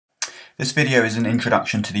This video is an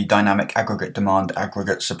introduction to the dynamic aggregate demand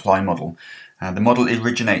aggregate supply model. The model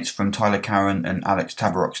originates from Tyler Cowen and Alex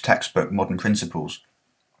Tabarrok's textbook Modern Principles.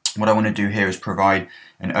 What I want to do here is provide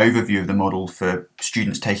an overview of the model for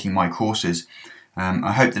students taking my courses.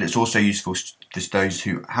 I hope that it's also useful to those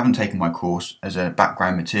who haven't taken my course as a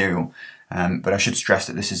background material, but I should stress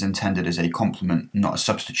that this is intended as a complement, not a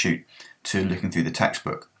substitute to looking through the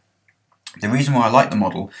textbook. The reason why I like the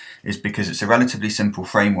model is because it's a relatively simple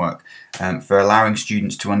framework for allowing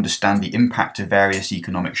students to understand the impact of various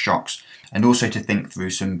economic shocks and also to think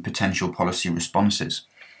through some potential policy responses.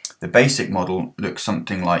 The basic model looks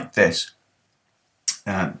something like this.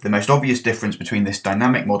 The most obvious difference between this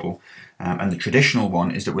dynamic model and the traditional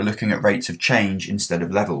one is that we're looking at rates of change instead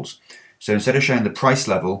of levels. So instead of showing the price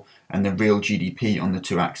level and the real GDP on the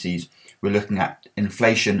two axes, we're looking at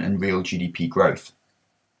inflation and real GDP growth.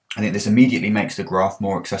 I think this immediately makes the graph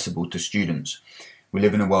more accessible to students. We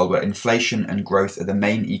live in a world where inflation and growth are the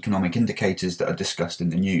main economic indicators that are discussed in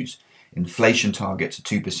the news. Inflation targets are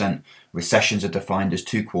 2%, recessions are defined as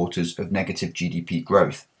 2 quarters of negative GDP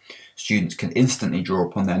growth. Students can instantly draw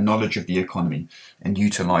upon their knowledge of the economy and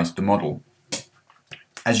utilise the model.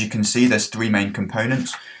 As you can see, there's three main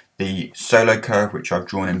components: the solo curve, which I've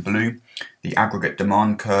drawn in blue, the aggregate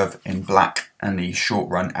demand curve in black, and the short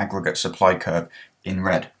run aggregate supply curve in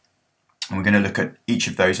red. And we're going to look at each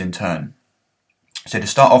of those in turn. So to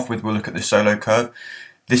start off with, we'll look at the solo curve.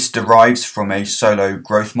 This derives from a solo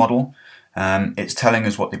growth model. It's telling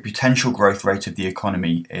us what the potential growth rate of the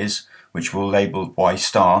economy is, which we'll label Y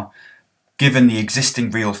star, given the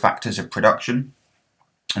existing real factors of production.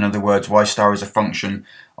 In other words, Y star is a function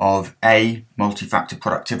of A, multi-factor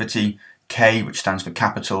productivity, K, which stands for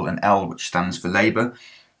capital, and L, which stands for labour.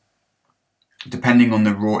 Depending on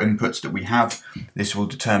the raw inputs that we have, this will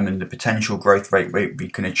determine the potential growth rate we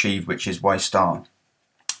can achieve, which is Y star.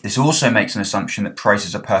 This also makes an assumption that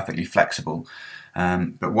prices are perfectly flexible,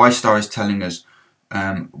 but Y star is telling us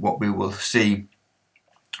what we will see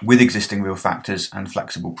with existing real factors and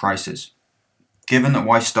flexible prices. Given that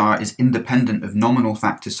Y star is independent of nominal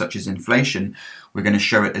factors such as inflation, we're going to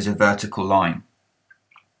show it as a vertical line.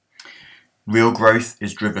 Real growth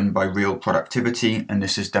is driven by real productivity, and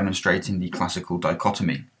this is demonstrating the classical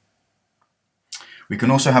dichotomy. We can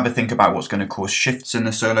also have a think about what's going to cause shifts in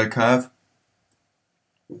the solo curve.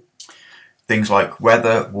 Things like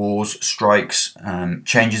weather, wars, strikes,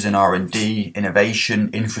 changes in R&D, innovation,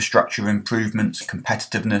 infrastructure improvements,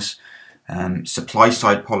 competitiveness, supply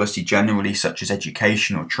side policy generally, such as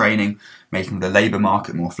education or training, making the labour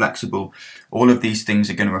market more flexible. All of these things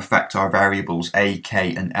are going to affect our variables A,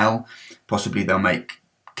 K and L. Possibly they'll make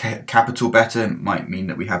capital better, might mean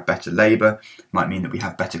that we have better labour, might mean that we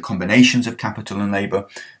have better combinations of capital and labour,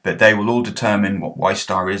 but they will all determine what Y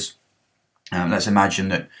star is. Let's imagine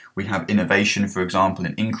that we have innovation, for example,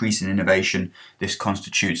 an increase in innovation. This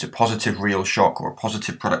constitutes a positive real shock or a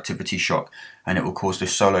positive productivity shock, and it will cause the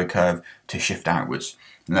solo curve to shift outwards.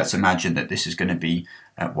 And let's imagine that this is going to be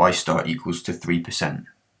at Y star equals to 3%.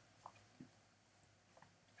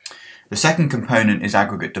 The second component is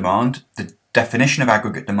aggregate demand. The definition of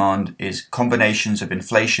aggregate demand is combinations of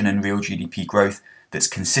inflation and real GDP growth that's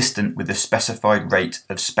consistent with the specified rate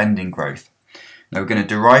of spending growth. Now we're going to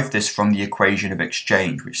derive this from the equation of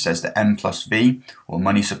exchange, which says that M plus V, or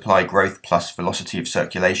money supply growth plus velocity of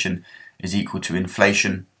circulation, is equal to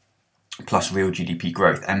inflation plus real GDP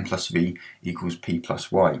growth. M plus V equals P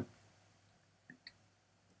plus Y.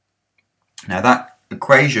 Now that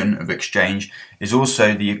equation of exchange is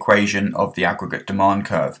also the equation of the aggregate demand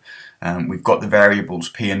curve. We've got the variables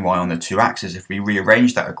P and Y on the two axes. If we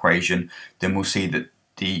rearrange that equation, then we'll see that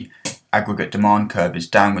the aggregate demand curve is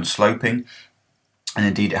downward sloping, and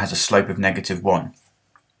indeed it has a slope of -1.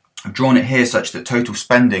 I've drawn it here such that total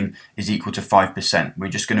spending is equal to 5%. We're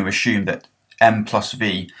just going to assume that M plus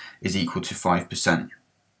V is equal to 5%.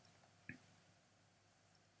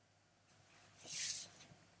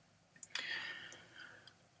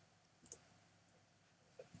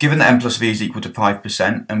 Given that M plus V is equal to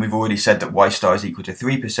 5%, and we've already said that Y star is equal to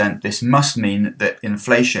 3%, this must mean that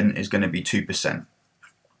inflation is going to be 2%.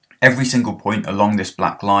 Every single point along this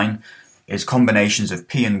black line is combinations of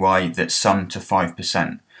P and Y that sum to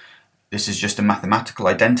 5%. This is just a mathematical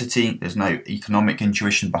identity, there's no economic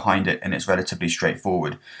intuition behind it, and it's relatively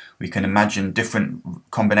straightforward. We can imagine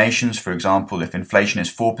different combinations. For example, if inflation is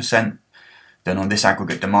 4%, then on this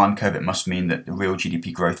aggregate demand curve it must mean that the real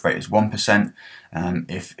GDP growth rate is 1%.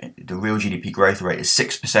 If the real GDP growth rate is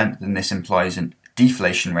 6%, then this implies a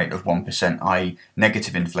deflation rate of 1%, i.e.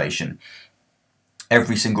 negative inflation.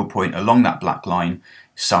 Every single point along that black line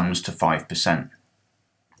sums to 5%.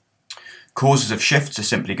 Causes of shifts are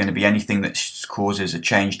simply going to be anything that causes a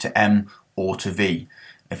change to M or to V.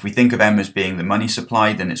 If we think of M as being the money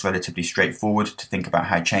supply, then it's relatively straightforward to think about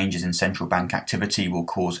how changes in central bank activity will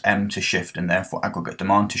cause M to shift and therefore aggregate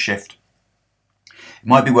demand to shift. It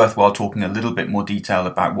might be worthwhile talking a little bit more detail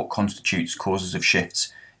about what constitutes causes of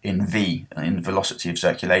shifts in V, in velocity of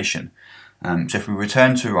circulation. So if we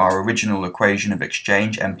return to our original equation of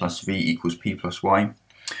exchange, M plus V equals P plus Y,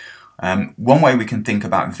 one way we can think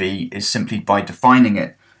about V is simply by defining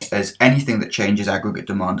it as anything that changes aggregate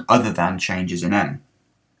demand other than changes in M.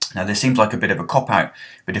 Now this seems like a bit of a cop-out,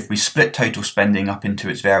 but if we split total spending up into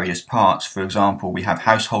its various parts, for example, we have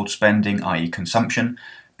household spending, i.e. consumption,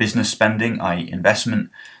 business spending, i.e. investment,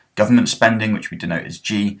 government spending, which we denote as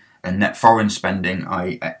G, and net foreign spending,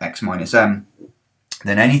 i.e. X minus M,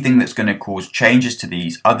 then anything that's going to cause changes to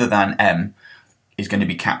these other than M is going to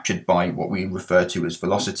be captured by what we refer to as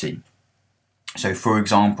velocity. So for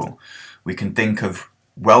example, we can think of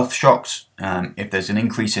wealth shocks. If there's an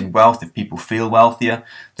increase in wealth, if people feel wealthier,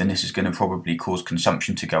 then this is going to probably cause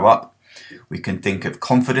consumption to go up. We can think of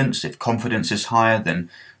confidence. If confidence is higher, then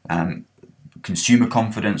consumer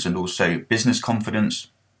confidence and also business confidence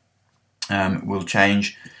will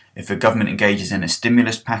change. If a government engages in a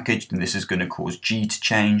stimulus package, then this is going to cause G to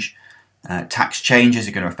change. Tax changes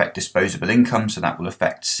are going to affect disposable income, so that will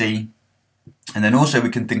affect C. And then also we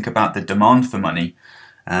can think about the demand for money.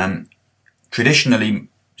 Traditionally,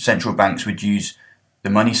 central banks would use the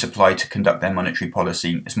money supply to conduct their monetary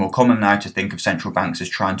policy. It's more common now to think of central banks as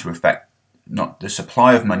trying to affect not the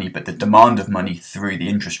supply of money, but the demand of money through the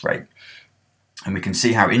interest rate. And we can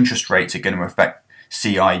see how interest rates are going to affect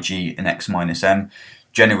C, I, G, and X minus M.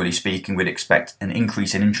 Generally speaking, we'd expect an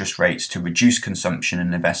increase in interest rates to reduce consumption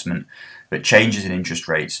and investment, but changes in interest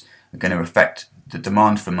rates are going to affect the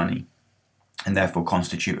demand for money and therefore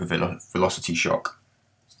constitute a velocity shock.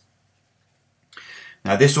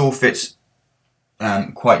 Now this all fits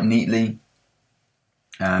quite neatly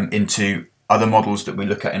into other models that we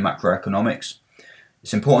look at in macroeconomics.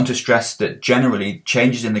 It's important to stress that generally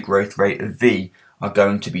changes in the growth rate of V are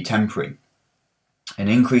going to be temporary. An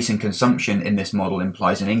increase in consumption in this model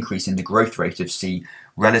implies an increase in the growth rate of C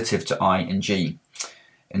relative to I and G.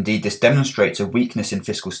 Indeed, this demonstrates a weakness in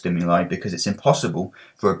fiscal stimuli because it's impossible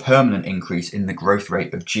for a permanent increase in the growth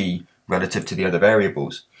rate of G relative to the other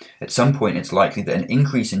variables. At some point, it's likely that an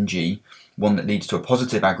increase in G, one that leads to a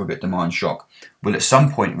positive aggregate demand shock, will at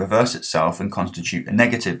some point reverse itself and constitute a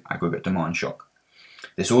negative aggregate demand shock.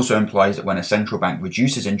 This also implies that when a central bank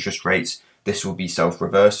reduces interest rates, this will be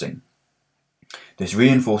self-reversing. This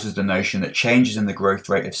reinforces the notion that changes in the growth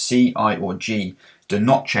rate of C, I, or G do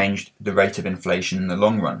not change the rate of inflation in the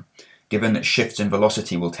long run. Given that shifts in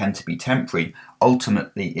velocity will tend to be temporary,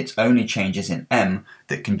 ultimately it's only changes in M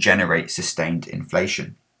that can generate sustained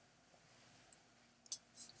inflation.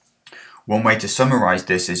 One way to summarize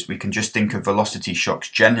this is we can just think of velocity shocks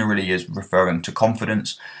generally as referring to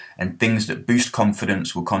confidence, and things that boost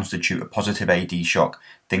confidence will constitute a positive AD shock,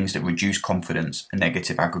 things that reduce confidence a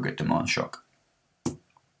negative aggregate demand shock.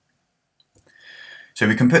 So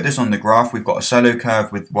we can put this on the graph. We've got a solo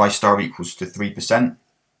curve with y star equals to 3%.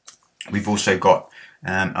 We've also got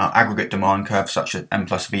our aggregate demand curve such that M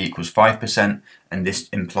plus V equals 5%, and this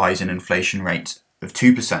implies an inflation rate of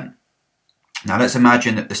 2%. Now let's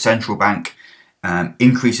imagine that the central bank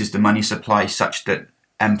increases the money supply such that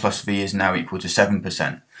M plus V is now equal to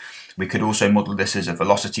 7%. We could also model this as a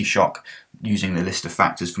velocity shock using the list of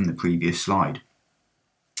factors from the previous slide.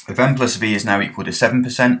 If M plus V is now equal to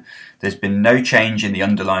 7%, there's been no change in the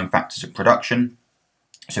underlying factors of production.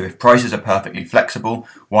 So if prices are perfectly flexible,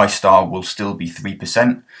 Y star will still be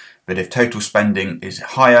 3%, but if total spending is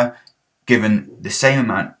higher, given the same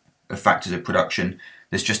amount of factors of production,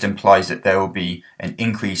 this just implies that there will be an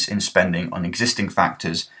increase in spending on existing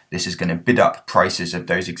factors. This is going to bid up prices of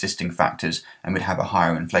those existing factors and would have a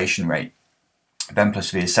higher inflation rate. If M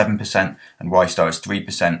plus V is 7% and Y star is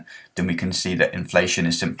 3%, then we can see that inflation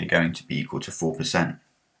is simply going to be equal to 4%.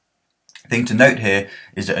 The thing to note here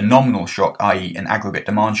is that a nominal shock, i.e. an aggregate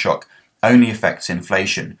demand shock, only affects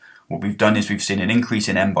inflation. What we've done is we've seen an increase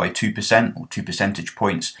in M by 2% or 2 percentage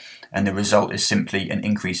points, and the result is simply an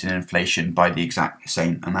increase in inflation by the exact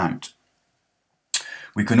same amount.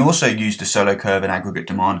 We can also use the solo curve and aggregate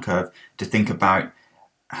demand curve to think about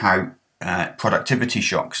how productivity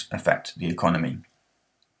shocks affect the economy.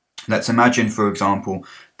 Let's imagine, for example,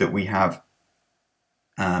 that we have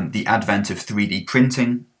the advent of 3D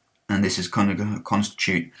printing, and this is going to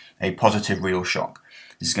constitute a positive real shock.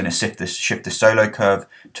 This is going to shift the solo curve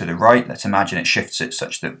to the right. Let's imagine it shifts it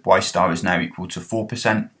such that Y star is now equal to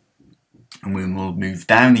 4%. and we will move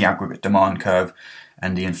down the aggregate demand curve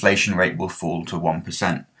and the inflation rate will fall to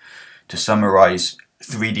 1%. To summarise,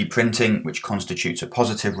 3D printing, which constitutes a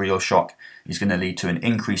positive real shock, is going to lead to an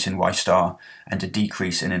increase in Y star and a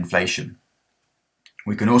decrease in inflation.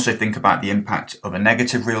 We can also think about the impact of a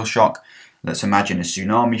negative real shock. Let's imagine a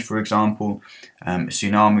tsunami, for example. A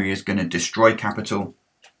tsunami is going to destroy capital,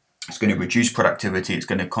 it's going to reduce productivity, it's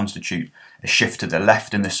going to constitute a shift to the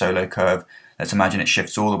left in the Solo curve. Let's imagine it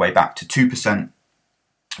shifts all the way back to 2%.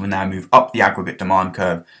 We'll now move up the aggregate demand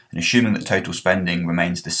curve, and assuming that total spending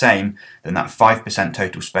remains the same, then that 5%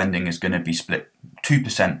 total spending is going to be split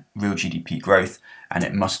 2% real GDP growth, and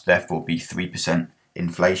it must therefore be 3%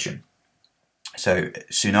 inflation. So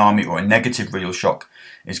tsunami, or a negative real shock,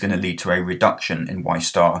 is going to lead to a reduction in Y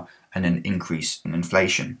star and an increase in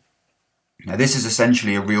inflation. Now, this is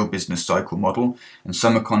essentially a real business cycle model, and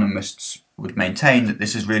some economists would maintain that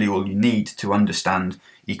this is really all you need to understand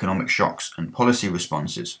economic shocks and policy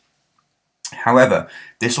responses. However,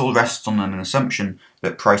 this all rests on an assumption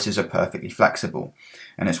that prices are perfectly flexible,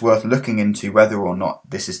 and it's worth looking into whether or not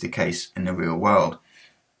this is the case in the real world.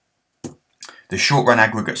 The short-run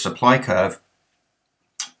aggregate supply curve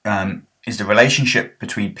is the relationship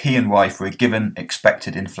between P and Y for a given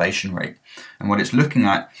expected inflation rate, and what it's looking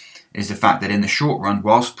at is the fact that in the short run,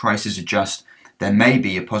 whilst prices adjust, there may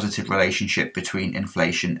be a positive relationship between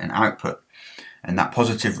inflation and output. And that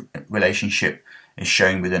positive relationship is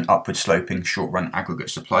shown with an upward sloping short run aggregate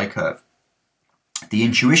supply curve. The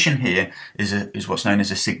intuition here is what's known as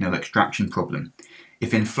a signal extraction problem.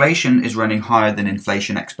 If inflation is running higher than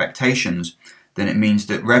inflation expectations, then it means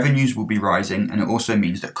that revenues will be rising, and it also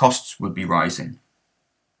means that costs would be rising.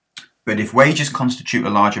 But if wages constitute a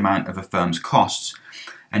large amount of a firm's costs,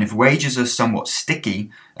 and if wages are somewhat sticky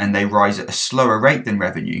and they rise at a slower rate than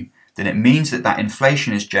revenue, then it means that that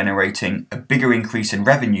inflation is generating a bigger increase in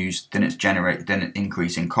revenues than an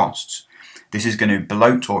increase in costs. This is going to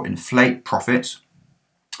bloat or inflate profits,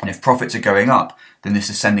 and if profits are going up, then this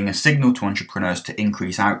is sending a signal to entrepreneurs to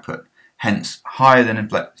increase output. Hence, higher than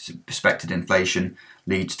expected inflation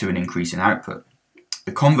leads to an increase in output.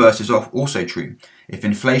 The converse is also true. If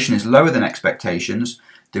inflation is lower than expectations,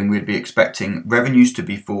 then we'd be expecting revenues to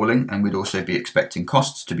be falling, and we'd also be expecting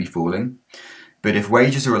costs to be falling. But if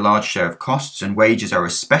wages are a large share of costs, and wages are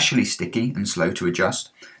especially sticky and slow to adjust,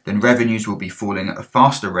 then revenues will be falling at a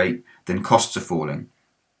faster rate than costs are falling.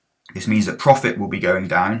 This means that profit will be going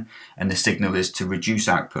down, and the signal is to reduce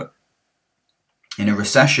output. In a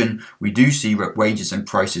recession, we do see wages and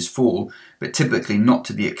prices fall, but typically not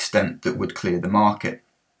to the extent that would clear the market.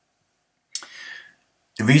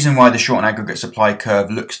 The reason why the short and aggregate supply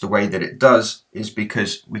curve looks the way that it does is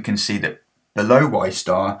because we can see that below Y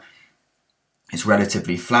star it's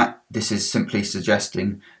relatively flat. This is simply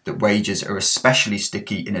suggesting that wages are especially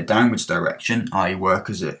sticky in a downwards direction, i.e.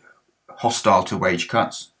 workers are hostile to wage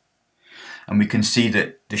cuts. And we can see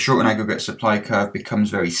that the short and aggregate supply curve becomes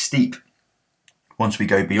very steep once we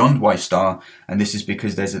go beyond Y star, and this is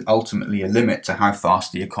because there's ultimately a limit to how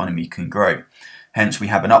fast the economy can grow. Hence, we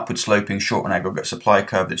have an upward sloping short and aggregate supply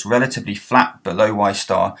curve that's relatively flat below Y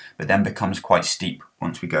star, but then becomes quite steep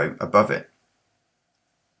once we go above it.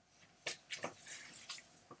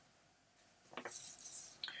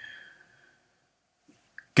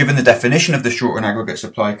 Given the definition of the short and aggregate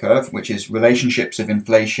supply curve, which is relationships of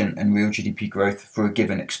inflation and real GDP growth for a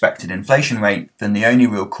given expected inflation rate, then the only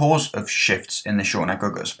real cause of shifts in the short and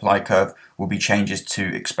aggregate supply curve will be changes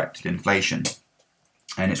to expected inflation.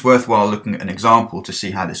 And it's worthwhile looking at an example to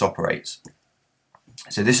see how this operates.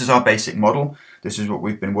 So this is our basic model. This is what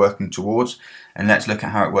we've been working towards, and let's look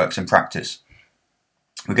at how it works in practice.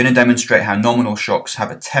 We're going to demonstrate how nominal shocks have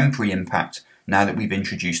a temporary impact now that we've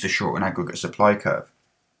introduced a short and aggregate supply curve.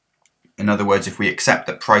 In other words, if we accept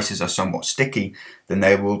that prices are somewhat sticky, then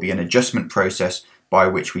there will be an adjustment process by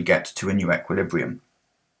which we get to a new equilibrium.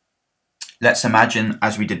 Let's imagine,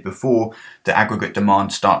 as we did before, that aggregate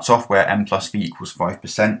demand starts off where M plus V equals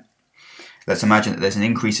 5%. Let's imagine that there's an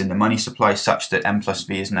increase in the money supply such that M plus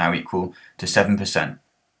V is now equal to 7%.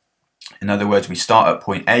 In other words, we start at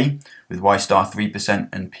point A with Y star 3%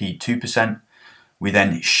 and P 2%. We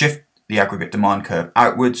then shift the aggregate demand curve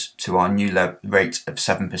outwards to our new rate of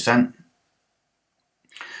 7%.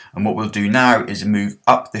 And what we'll do now is move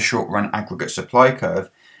up the short-run aggregate supply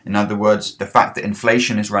curve. In other words, the fact that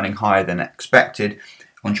inflation is running higher than expected,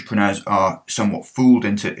 entrepreneurs are somewhat fooled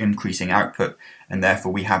into increasing output, and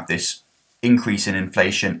therefore we have this increase in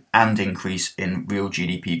inflation and increase in real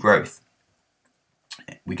GDP growth.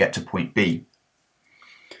 We get to point B.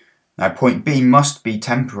 Now, point B must be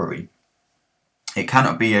temporary. It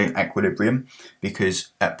cannot be an equilibrium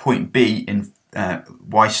because at point B,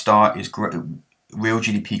 Y star is real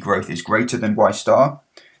GDP growth is greater than Y star.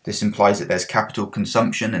 This implies that there's capital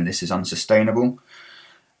consumption and this is unsustainable.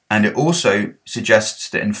 And it also suggests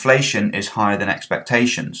that inflation is higher than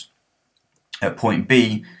expectations. At point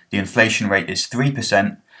B, the inflation rate is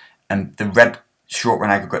 3%, and the red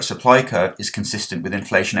short-run aggregate supply curve is consistent with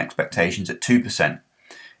inflation expectations at 2%.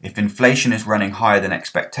 If inflation is running higher than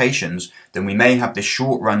expectations, then we may have this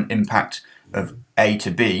short-run impact of A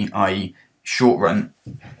to B, i.e. short-run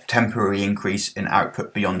temporary increase in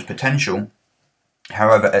output beyond potential.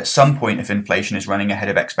 However, at some point, if inflation is running ahead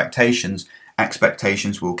of expectations,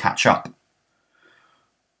 expectations will catch up.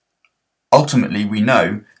 Ultimately, we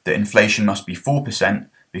know that inflation must be 4%,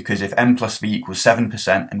 because if m plus v equals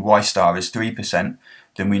 7% and y star is 3%,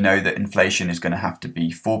 then we know that inflation is going to have to be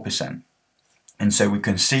 4%. And so we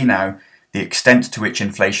can see now the extent to which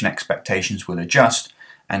inflation expectations will adjust,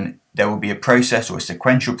 and there will be a process or a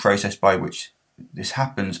sequential process by which this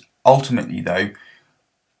happens. Ultimately, though,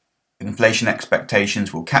 inflation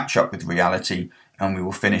expectations will catch up with reality, and we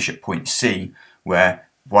will finish at point C, where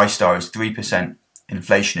y star is 3%,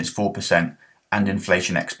 inflation is 4%, and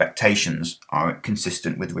inflation expectations are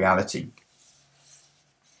consistent with reality.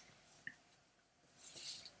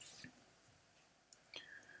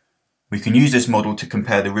 We can use this model to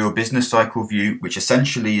compare the real business cycle view, which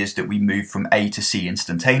essentially is that we move from A to C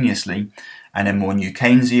instantaneously, and a more New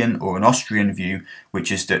Keynesian or an Austrian view,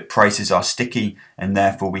 which is that prices are sticky and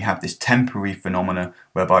therefore we have this temporary phenomena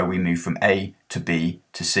whereby we move from A to B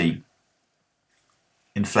to C.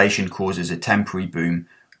 Inflation causes a temporary boom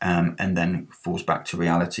and then falls back to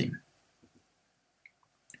reality.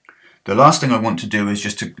 The last thing I want to do is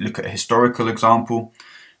just to look at a historical example.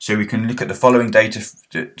 So we can look at the following data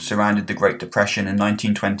that surrounded the Great Depression. In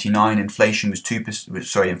 1929, inflation was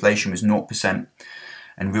 0%,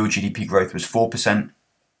 and real GDP growth was 4%.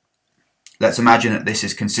 Let's imagine that this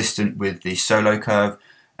is consistent with the Solo curve,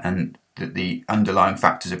 and that the underlying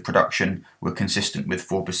factors of production were consistent with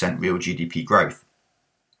 4% real GDP growth.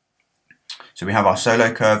 So we have our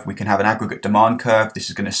Solo curve. We can have an aggregate demand curve. This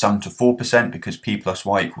is going to sum to 4% because P plus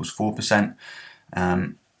Y equals 4%.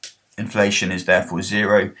 Inflation is therefore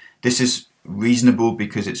 0. This is reasonable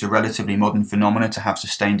because it's a relatively modern phenomenon to have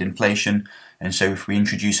sustained inflation, and so if we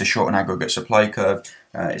introduce a short-run aggregate supply curve,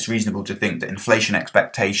 it's reasonable to think that inflation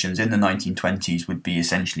expectations in the 1920s would be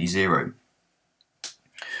essentially 0.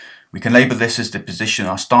 We can label this as the position,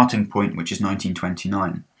 our starting point, which is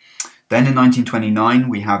 1929. Then in 1929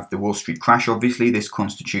 we have the Wall Street crash. Obviously this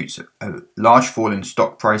constitutes a large fall in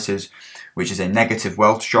stock prices, which is a negative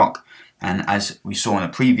wealth shock, and as we saw on a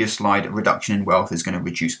previous slide, a reduction in wealth is going to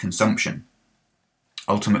reduce consumption.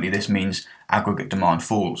 Ultimately this means aggregate demand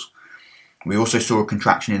falls. We also saw a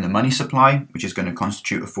contraction in the money supply, which is going to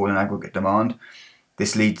constitute a fall in aggregate demand.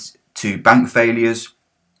 This leads to bank failures,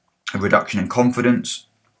 a reduction in confidence.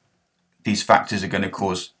 These factors are going to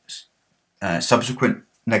cause subsequent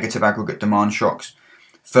negative aggregate demand shocks,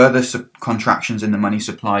 further contractions in the money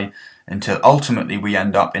supply, until ultimately we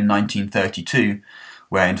end up in 1932,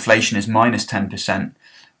 where inflation is minus 10%,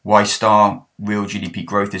 Y star real GDP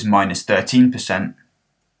growth is minus 13%,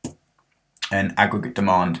 and aggregate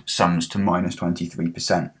demand sums to minus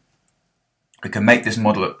 23%. We can make this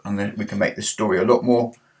model, we can make this story a lot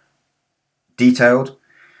more detailed.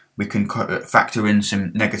 We can factor in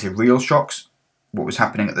some negative real shocks, what was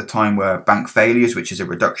happening at the time were bank failures, which is a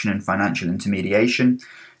reduction in financial intermediation.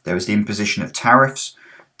 There was the imposition of tariffs.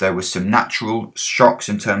 There was some natural shocks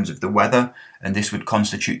in terms of the weather, and this would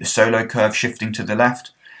constitute the Solo curve shifting to the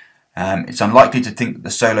left. It's unlikely to think that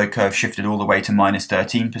the Solo curve shifted all the way to minus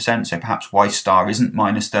 13%, so perhaps Y star isn't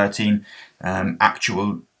minus 13.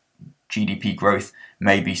 Actual GDP growth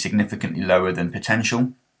may be significantly lower than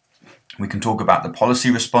potential. We can talk about the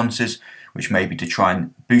policy responses, which may be to try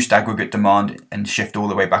and boost aggregate demand and shift all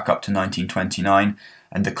the way back up to 1929,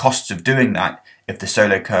 and the costs of doing that if the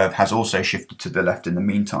Solo curve has also shifted to the left in the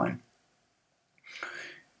meantime.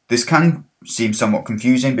 This can seem somewhat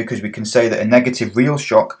confusing because we can say that a negative real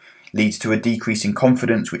shock leads to a decrease in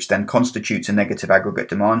confidence, which then constitutes a negative aggregate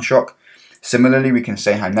demand shock. Similarly, we can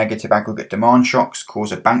say how negative aggregate demand shocks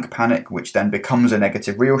cause a bank panic, which then becomes a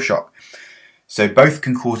negative real shock. So both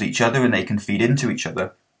can cause each other and they can feed into each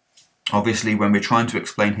other. Obviously, when we're trying to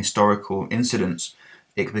explain historical incidents,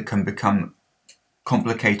 it can become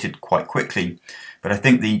complicated quite quickly. But I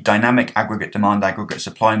think the dynamic aggregate demand, aggregate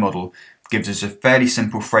supply model gives us a fairly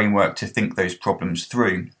simple framework to think those problems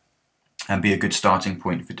through and be a good starting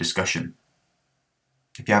point for discussion.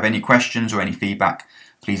 If you have any questions or any feedback,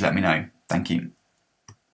 please let me know. Thank you.